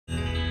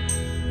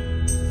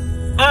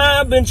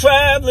I've been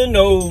traveling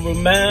over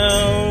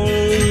mountains,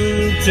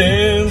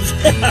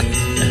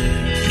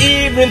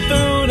 even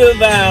through the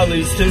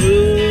valleys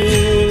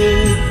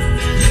too.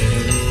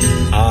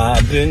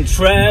 I've been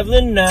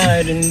traveling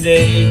night and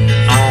day.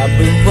 I've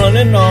been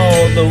running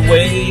all the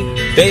way,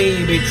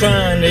 baby,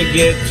 trying to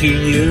get to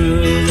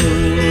you.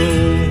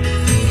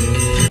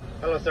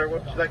 Hello, sir.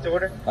 What would you like to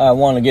order? I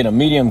want to get a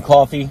medium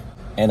coffee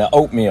and an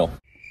oatmeal.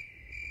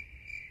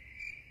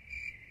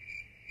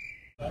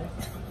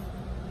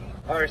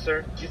 All right,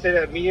 sir. Did you say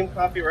that medium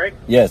coffee, right?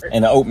 Yes,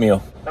 and an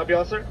oatmeal. That'll be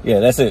all, sir?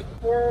 Yeah, that's it.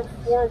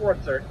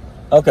 401, sir.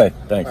 Okay,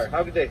 thanks. All right,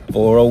 have a good day.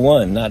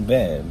 401, not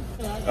bad.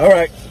 All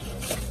right.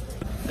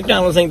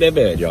 McDonald's ain't that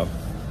bad, y'all.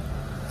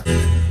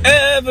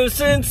 Ever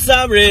since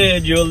I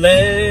read your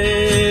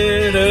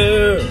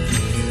letter,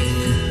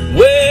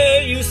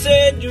 where you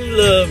said you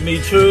loved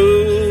me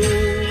true,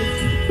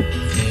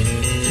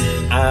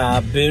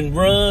 I've been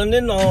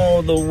running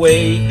all the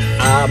way.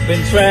 I've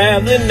been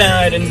traveling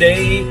night and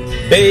day,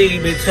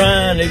 baby,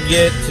 trying to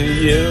get to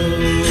you.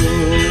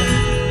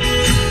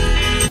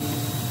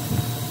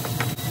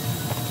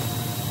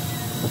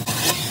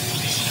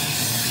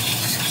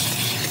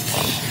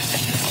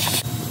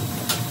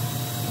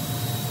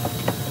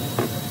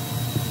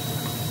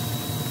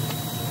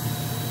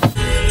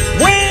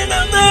 When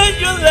I read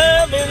your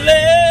loving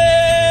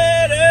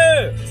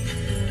letter,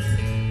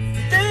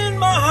 then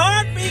my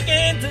heart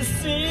began to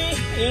sing.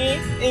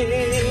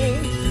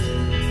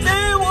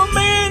 There were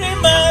many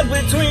miles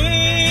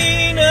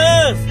between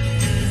us,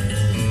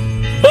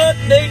 but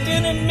they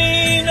didn't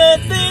mean a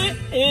thing.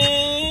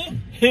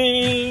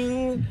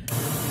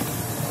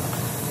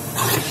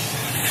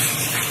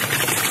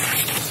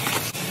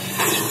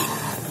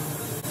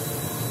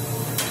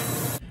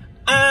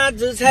 I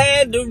just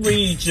had to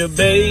reach you,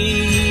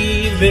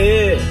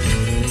 baby,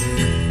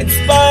 in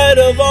spite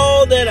of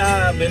all that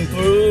I've been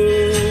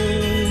through.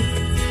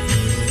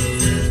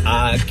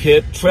 I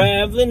kept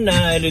traveling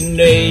night and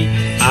day.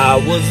 I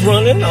was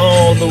running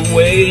all the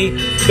way,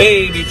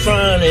 baby,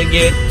 trying to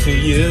get to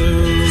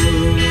you.